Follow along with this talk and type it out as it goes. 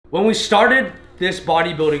When we started this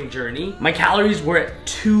bodybuilding journey, my calories were at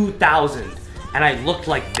 2,000 and I looked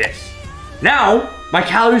like this. Now, my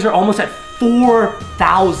calories are almost at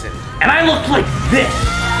 4,000 and I look like this.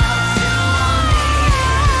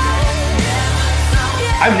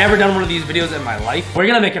 I've never done one of these videos in my life. We're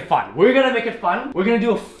gonna make it fun. We're gonna make it fun. We're gonna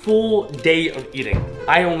do a full day of eating.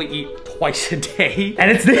 I only eat twice a day,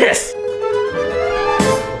 and it's this.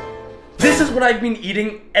 This is what I've been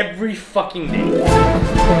eating every fucking day.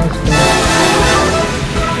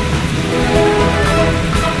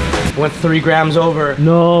 Went 3 grams over.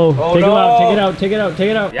 No. Oh, take no. it out, take it out, take it out, take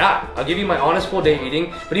it out. Yeah, I'll give you my honest full day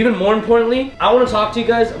eating. But even more importantly, I want to talk to you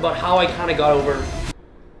guys about how I kind of got over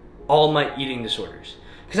all my eating disorders.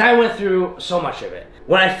 Because I went through so much of it.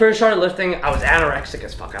 When I first started lifting, I was anorexic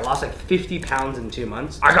as fuck. I lost like 50 pounds in 2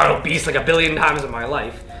 months. I got obese like a billion times in my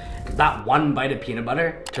life. That one bite of peanut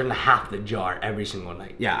butter turned to half the jar every single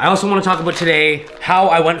night. Yeah, I also want to talk about today how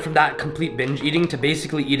I went from that complete binge eating to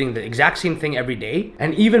basically eating the exact same thing every day.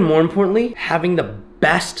 And even more importantly, having the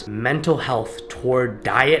best mental health toward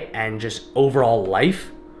diet and just overall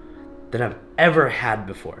life that I've ever had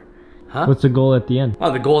before. Huh? What's the goal at the end?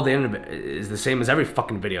 Well, the goal at the end of it is the same as every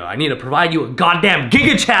fucking video. I need to provide you a goddamn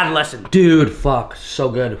GigaChad lesson. Dude, fuck, so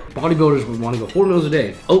good. Bodybuilders would want to go 4 meals a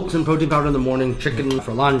day. Oats and protein powder in the morning, chicken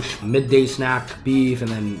for lunch, midday snack, beef,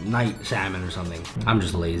 and then night salmon or something. I'm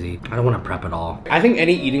just lazy. I don't want to prep at all. I think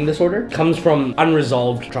any eating disorder comes from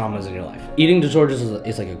unresolved traumas in your life. Eating disorders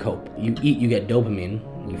is like a cope. You eat, you get dopamine,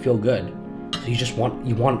 you feel good. So you just want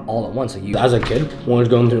all at once. Like as a kid, when I was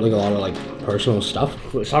going through like a lot of like personal stuff,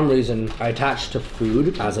 for some reason I attached to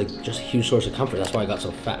food as like just a huge source of comfort. That's why I got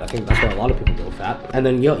so fat. I think that's why a lot of people go fat. And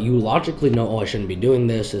then you logically know, oh, I shouldn't be doing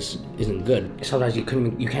this. This isn't good. Sometimes you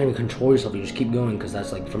can't even control yourself. You just keep going because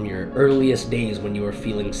that's like from your earliest days when you were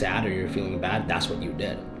feeling sad or you're feeling bad. That's what you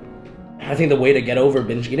did. I think the way to get over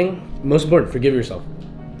binge eating, most important, forgive yourself.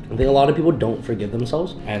 I think a lot of people don't forgive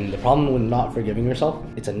themselves, and the problem with not forgiving yourself,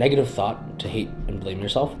 it's a negative thought to hate and blame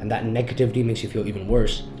yourself, and that negativity makes you feel even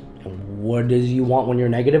worse. And what is you want when you're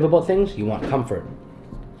negative about things? You want comfort.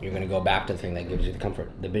 You're gonna go back to the thing that gives you the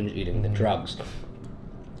comfort, the binge eating, the drugs.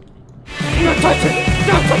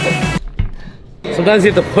 Sometimes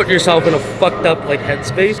you have to put yourself in a fucked up like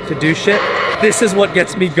headspace to do shit. This is what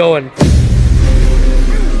gets me going.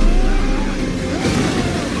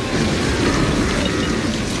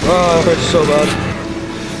 Oh, it hurts so bad.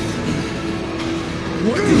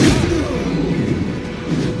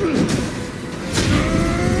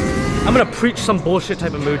 I'm gonna preach some bullshit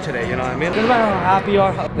type of mood today, you know what I mean? Think about how happy you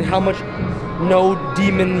are, how much no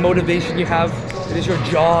demon motivation you have. It is your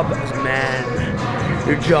job as a man,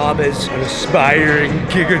 your job as an aspiring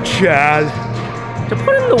GigaChad to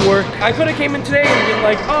put in the work. I could have came in today and been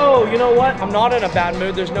like, oh, you know what? I'm not in a bad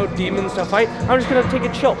mood. There's no demons to fight. I'm just gonna take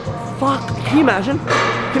it chill. Fuck, can you imagine?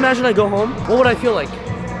 Can you imagine I go home? What would I feel like?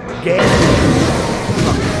 Gay?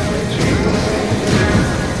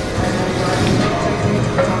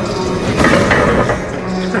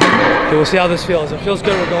 Okay, we'll see how this feels. It feels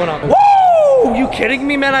good, we're going up. Woo! You kidding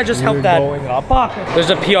me, man? I just helped that. Going up. Fuck. There's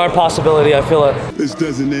a PR possibility, I feel it. This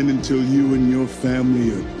doesn't end until you and your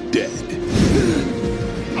family are dead.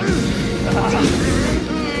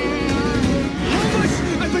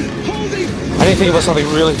 I need to think about something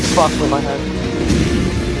really fucked with my head.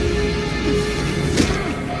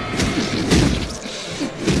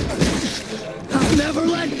 I'll never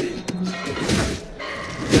let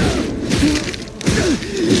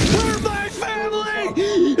for my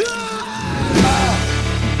family.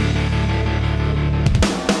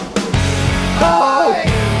 Oh!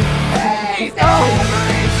 Hey, everything about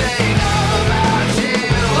you.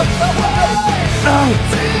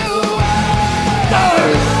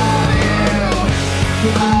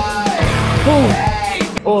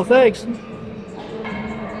 Oh, thanks.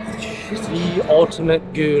 The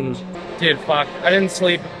ultimate goon. Dude, fuck. I didn't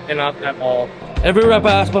sleep enough at all. Every rep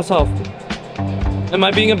I ask myself, am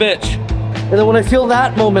I being a bitch? And then when I feel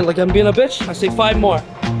that moment, like I'm being a bitch, I say 5 more.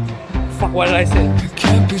 Fuck, why did I say it?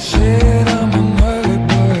 Can't be shit, I'm an early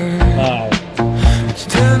bird. It's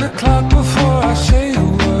 10 o'clock before I say a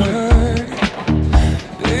word.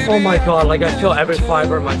 Baby, Oh my god, like I feel every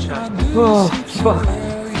fiber in my chest. Oh, fuck.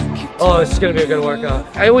 Oh, this is gonna be a good workout.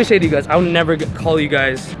 I always say to you guys, I'll never call you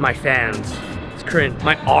guys my fans. It's cringe.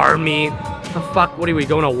 My army. The fuck, what are we,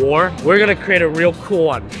 going to war? We're gonna create a real cool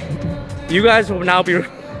one. You guys will now be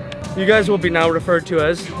referred to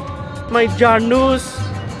as my Janus.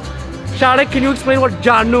 Sharik, can you explain what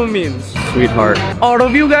Janu means? Sweetheart. All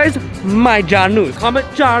of you guys, my Janus. Comment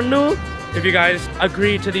Janu if you guys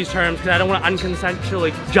agree to these terms, because I don't want to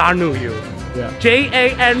unconsensually Janu you. Yeah.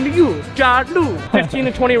 J-A-N-U, Janu. 15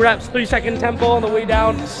 to 20 reps, 3-second tempo on the way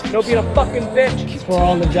down. No being a fucking bitch. It's for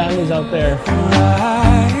all the Janus out there.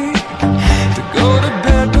 To go to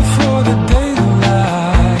bed before the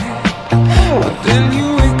daylight, but then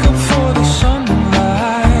you wake up for the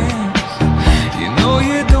sunlight. You know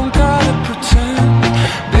you don't gotta pretend,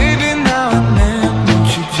 baby. Now and then, don't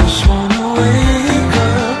you just wanna wake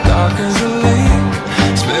up dark as a lake,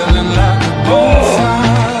 smelling like a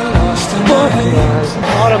bonfire, lost in the haze.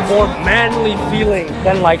 Not a more manly feeling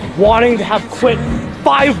than like wanting to have quit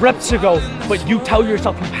 5 reps ago, but you tell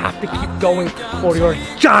yourself you have to keep going for your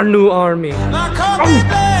Janu army. My coffee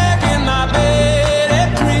black and my bed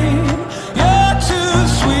at green. You're too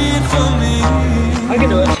sweet for me. I can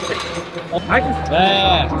do it. I can.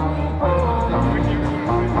 Yeah.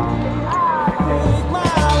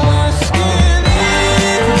 My skin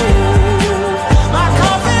is my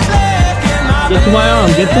coffee black and my Get to my arm.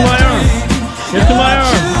 Get to my arm. Get to my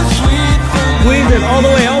arm. Squeeze it all the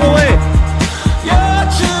way. All the way. You're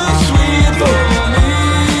too sweet for me.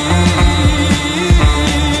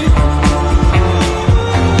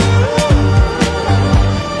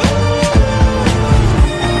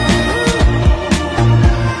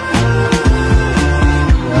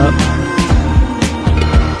 Yep.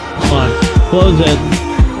 Come on. Close it.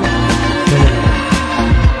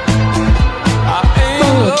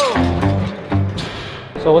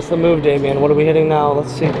 So what's the move, Damien? What are we hitting now?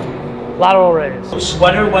 Let's see. Lateral raise.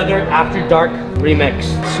 Sweater weather after dark remix.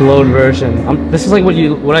 Slowed version. This is like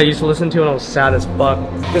what I used to listen to when I was sad as fuck.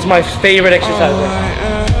 This is my favorite exercise.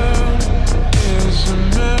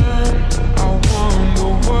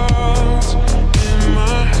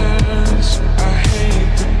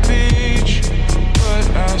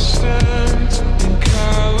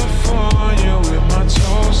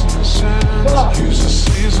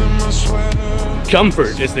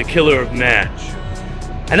 Comfort is the killer of man.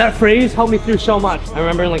 And that phrase helped me through so much. I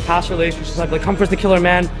remember in like past relationships, like comfort's the killer of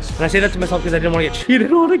man. And I say that to myself because I didn't want to get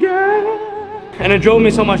cheated on again. And it drove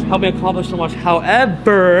me so much, helped me accomplish so much.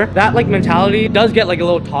 However, that like mentality does get like a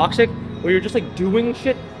little toxic, where you're just like doing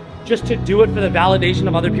shit just to do it for the validation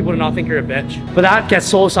of other people to not think you're a bitch. But that gets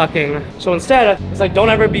soul sucking. So instead, it's like don't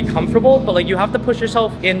ever be comfortable, but like you have to push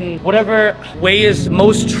yourself in whatever way is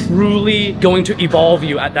most truly going to evolve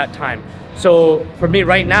you at that time. So for me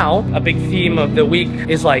right now, a big theme of the week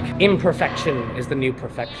is like imperfection is the new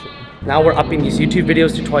perfection. Now we're upping these YouTube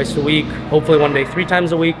videos to twice a week, hopefully one day 3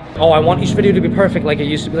 times a week. Oh, I want each video to be perfect like it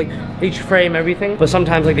used to be, like each frame, everything. But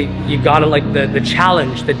sometimes like you gotta like the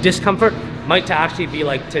challenge, the discomfort might to actually be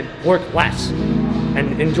like to work less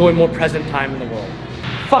and enjoy more present time in the world.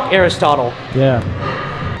 Fuck Aristotle. Yeah.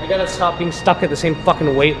 I gotta stop being stuck at the same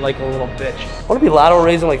fucking weight like a little bitch. I wanna be lateral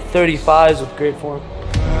raising like 35s with great form.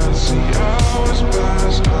 As the hours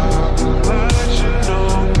pass, I will let you know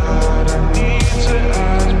that I need to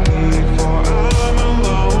ask before I'm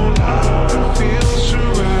alone. I feel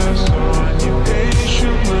stress on your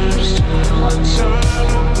patient lips till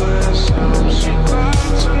eternal bliss. I'm so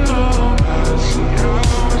glad to know. As the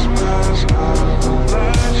hours pass, I will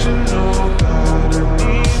let you know that I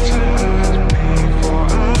need to ask before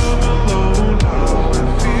I'm alone. I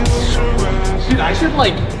feel stress. Dude, I should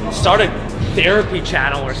like start a therapy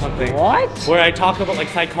channel or something. What? Where I talk about like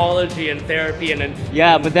psychology and therapy and then...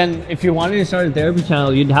 Yeah, but then if you wanted to start a therapy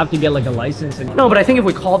channel, you'd have to get like a license. And No, but I think if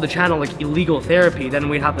we called the channel like illegal therapy, then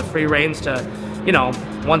we'd have the free reins to, you know,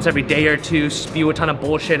 once every day or two spew a ton of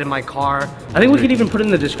bullshit in my car. I think we could even put it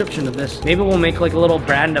in the description of this. Maybe we'll make like a little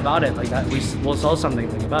brand about it, like that. We'll sell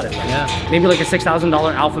something like, about it. Like, Yeah. Maybe like a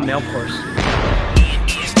 $6,000 alpha male course.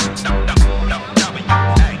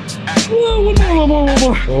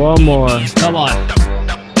 One more. Come on.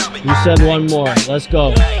 You said one more. Let's go.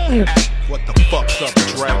 What the fuck's up,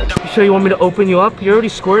 Trevor? You sure you want me to open you up? You're already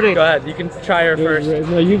squirting. Go ahead, you can try her first.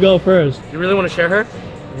 No, you go first. You really want to share her?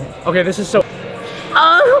 Yeah. Okay, this is so...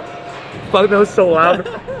 Fuck, that was so loud.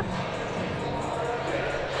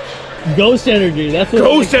 Ghost energy. That's what.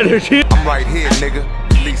 Ghost energy! I'm right here, nigga.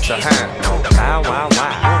 Lisa Hand. Wow, wow,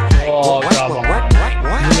 wow. Oh, come on. What?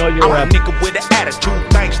 You know you're I'm a rapping. nigga with an attitude,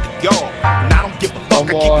 thanks to y'all. And I don't give a fuck,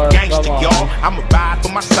 I keep it gangsta, y'all. I'ma ride for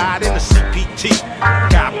my side in the CPT.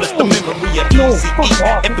 God bless the memory of ECE.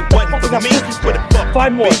 If it wasn't for me, where the fuck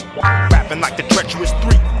 5 more. rapping like the treacherous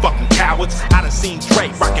 3 fucking cowards. I done seen Dre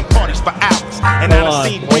rocking parties for hours. And I done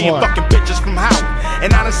seen bringing fucking bitches from Howard.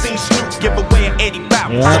 And I done seen Snoop give away an 80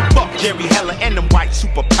 pounds. So fuck Jerry Heller and them white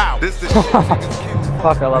superpowers. This is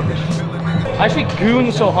Fuck, I love this shit. I actually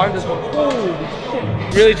gooned so hard this one. Holy shit.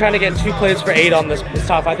 really trying to get 2 plates for 8 on this. It's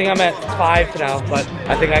tough. I think I'm at 5 now, but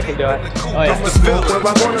I think I can do it. Oh, yeah.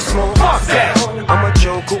 I'm a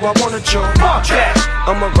joke who I wanna joke.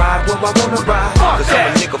 I'm a ride where I wanna ride. Cause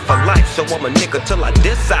I'm a nigga for life, so I'm a nigga till I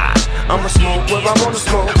decide. I'm a smoke where I wanna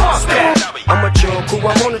smoke. I'm a joke who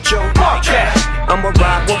I wanna joke. I'm a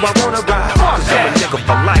ride where I wanna ride. Cause I'm a nigga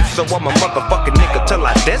for life, so I'm a motherfucking nigga till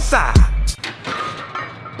I decide.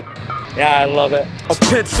 Yeah, I love it. A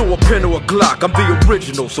pencil, a pen, or a Glock. I'm the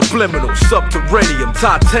original, subliminal, subterranean,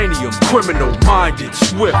 titanium, criminal, minded,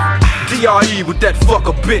 swift. DRE with that fuck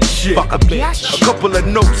a bitch shit. Fuck a bitch. A couple of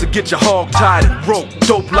notes to get your hog tied and rope.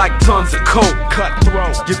 Dope like tons of coke.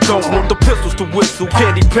 Cutthroat. You don't want the pistols to whistle.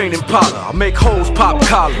 Candy paint and powder. I make hoes pop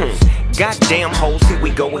collars. Goddamn hoes, here we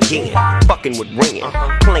go again. Fucking with ringing,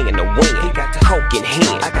 playing the win. Coke in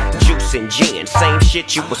hand, juice and gin. Same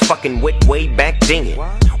shit you was fucking with way back then.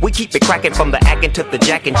 We keep it cracking from the acting to the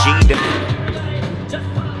Jack and G.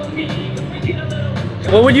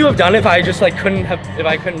 What would you have done if I just like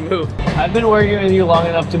couldn't move? I've been working with you long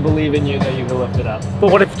enough to believe in you that you can lift it up.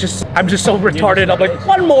 But what if I'm just so retarded, I'm like,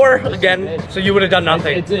 one more again. So you would have done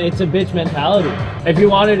nothing. It's a bitch mentality. If you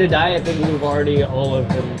wanted to die, I think we've already all of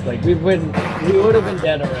them, like we would have been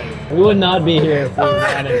dead already. We would not be here if we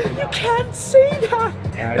managed to die. You can't say that.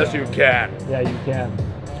 Yes, you can. Yeah, you can.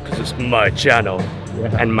 Because it's my channel.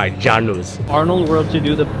 Yeah. And my Janus. Arnold were to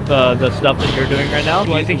do the stuff that you're doing right now.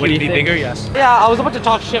 Do you think he'd be bigger? Yes. Yeah, I was about to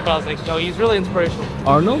talk shit, but I was like, no, he's really inspirational.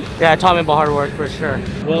 Arnold? Yeah, taught me about hard work for sure.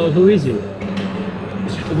 Well, who is he?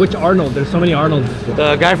 Which Arnold? There's so many Arnolds.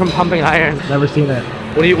 The guy from Pumping Iron. Never seen it.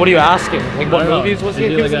 What are you asking? Like what movies was he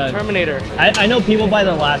in? He was in Terminator. I know people by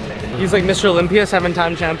the last name. He's like Mr. Olympia,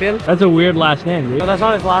 7-time champion. That's a weird last name, dude. No, that's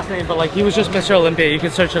not his last name, but like he was just Mr. Olympia. You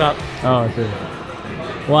can search it up. Oh, I see.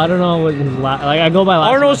 Well, I don't know what his last, like I go by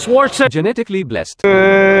last Arnold Schwarzenegger. Genetically blessed.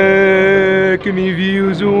 Give me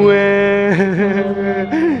views away.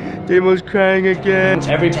 Damon's crying again.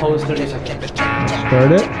 Every poster is like,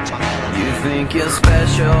 start it. You think you're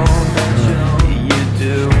special, you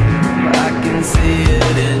do. I can see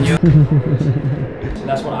it in your.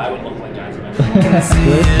 That's what I would look like, guys. I can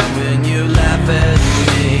see it when you laugh at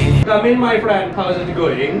me. Come in, my friend. How's it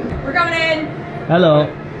going? We're coming in. Hello.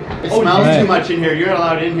 It smells too much in here. You're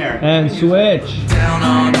allowed in here. And switch. Down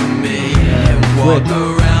on me and walk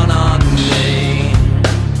around on me.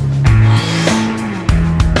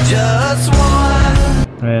 Just one.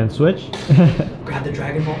 And switch. Grab the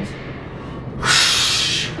Dragon Balls.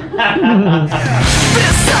 This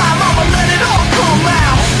time I'ma let it all come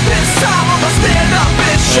out. This time I'ma stand up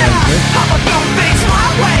and shout. I'ma do things my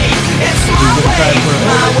way. It's my way.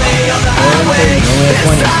 My way on the highway.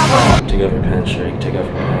 This time I'ma take off your pants, Shake. Take off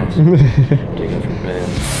your pants. Take off your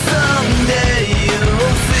pants. someday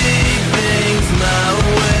you'll see things my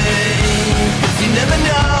way. 'Cause you never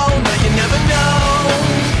know. No, you never know.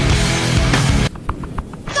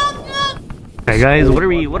 Hey guys, what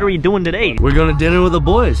are we doing today? We're going to dinner with the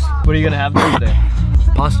boys. What are you gonna have there today?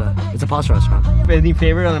 Pasta. It's a pasta restaurant. Any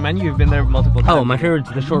favorite on the menu? You've been there multiple times. Oh, my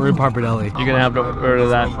favorite's the short rib pappardelle. You're gonna have to order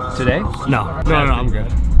that today? No, I'm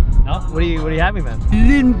good. No? What are you having then?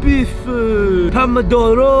 Lean beef,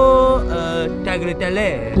 pomodoro,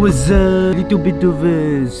 tagliatelle with a little bit of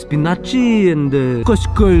spinach and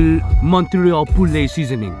Costco Montreal poulet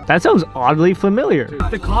seasoning. That sounds oddly familiar.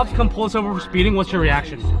 If the cops come pull us over for speeding, what's your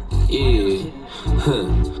reaction?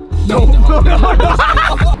 No.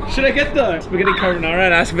 Should I get the spaghetti carbonara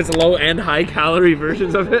and ask if it's low and high calorie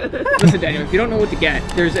versions of it? Listen, Daniel, if you don't know what to get,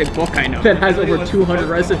 there's a book I know that has over 200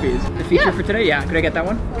 recipes. The feature for today, yeah. Could I get that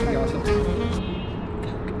one? That'd be awesome.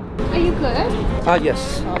 Are you good?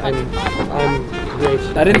 Yes. I'm great.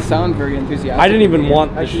 That didn't sound very enthusiastic. I didn't even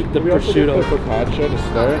want the prosciutto.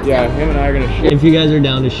 Yeah, him and I are gonna share. If you guys are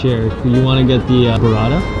down to share, do you want to get the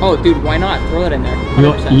burrata? Oh, dude, why not? Throw that in there.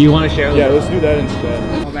 100%. You want to share? Yeah, let's do that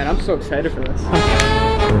instead. Oh man, I'm so excited for this.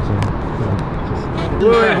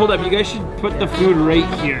 Wait, hold up. You guys should put the food right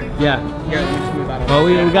here. Yeah. Here, let me just move that over. Well,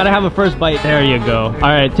 we gotta have a first bite. There you go. All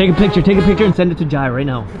right, take a picture and send it to Jai right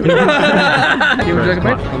now. Would you like a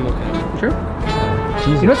bite? I'm okay. Sure.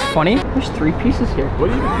 You know what's funny? There's 3 pieces here. What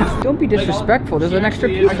do you mean? Don't be disrespectful. There's an extra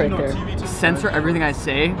piece right there. Censor everything I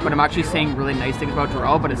say, but I'm actually saying really nice things about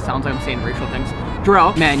Jarrell, but it sounds like I'm saying racial things.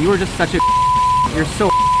 Jarrell, man, you are just such a you're so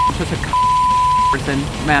just a person.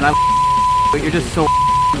 Man, you're just so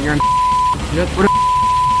you're what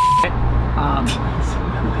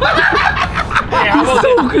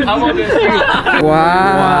How about this?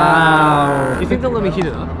 Wow. You think they'll let me heat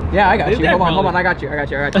it up? Yeah, I got you. Hold on. I got you. You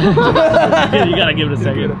gotta give it a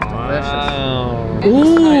second. Wow.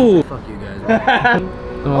 Ooh. Fuck you guys.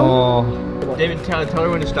 Oh. David, tell her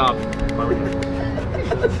when to stop.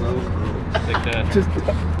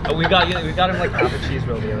 We got him like half a cheese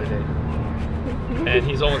roll the other day, and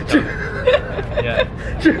he's almost done. Yeah,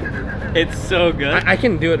 it's so good. I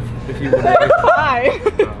can do it if you would. Hi.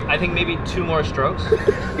 I think maybe 2 more strokes.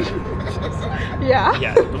 Yeah.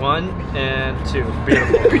 Yeah, 1 and 2.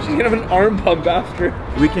 Beautiful. We should get him an arm pump after.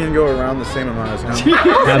 We can go around the same amount as him.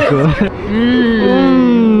 Absolutely.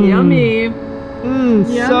 Yummy.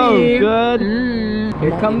 So good.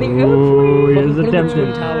 Here come the Ooh, here's the Twin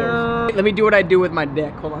tempting. Towers. Let me do what I do with my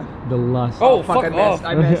dick. Hold on. The lust. Oh, fuck, I missed.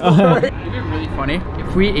 I missed. It'd be really funny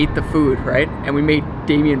if we ate the food, right? And we made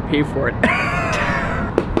Damien pay for it.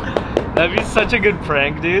 That'd be such a good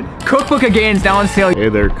prank, dude. Cookbook again is now on sale. Hey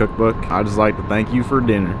there, Cookbook. I'd just like to thank you for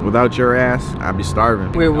dinner. Without your ass, I'd be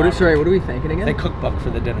starving. Wait, what are we thanking again? The cookbook for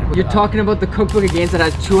the dinner. You're talking about the cookbook again that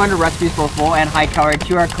has 200 recipes for full and high calorie,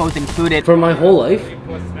 QR codes included. For my whole life,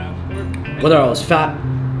 whether I was fat,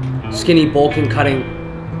 skinny, bulking, cutting,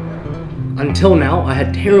 until now, I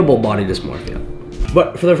had terrible body dysmorphia.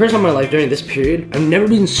 But for the first time in my life during this period, I've never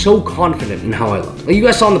been so confident in how I look. Like you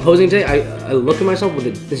guys saw in the posing today, I look at myself with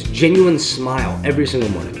this genuine smile every single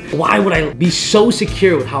morning. Why would I be so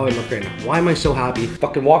secure with how I look right now? Why am I so happy?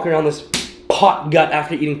 Fucking walking around this hot gut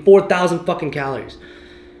after eating 4,000 fucking calories.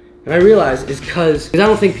 And I realized it's because I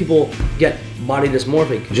don't think people get body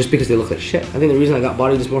dysmorphic just because they look like shit. I think the reason I got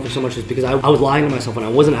body dysmorphic so much is because I was lying to myself and I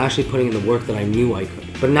wasn't actually putting in the work that I knew I could.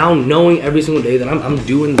 But now knowing every single day that I'm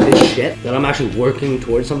doing this shit, that I'm actually working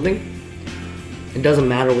towards something, it doesn't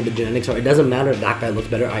matter what the genetics are. It doesn't matter if that guy looks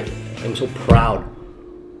better. I'm so proud.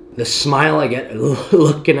 The smile I get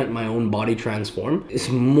looking at my own body transform is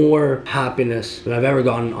more happiness than I've ever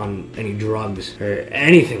gotten on any drugs or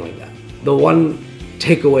anything like that. The one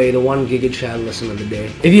takeaway, the one Giga Chad lesson of the day.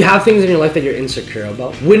 If you have things in your life that you're insecure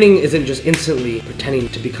about, winning isn't just instantly pretending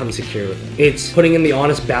to become secure with it. It's putting in the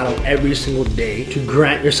honest battle every single day to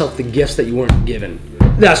grant yourself the gifts that you weren't given.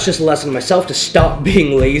 That's just a lesson to myself to stop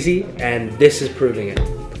being lazy, and this is proving it.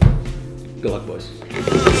 Good luck, boys.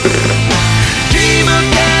 Dream of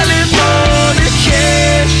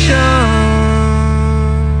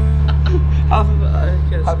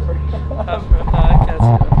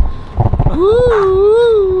Californication.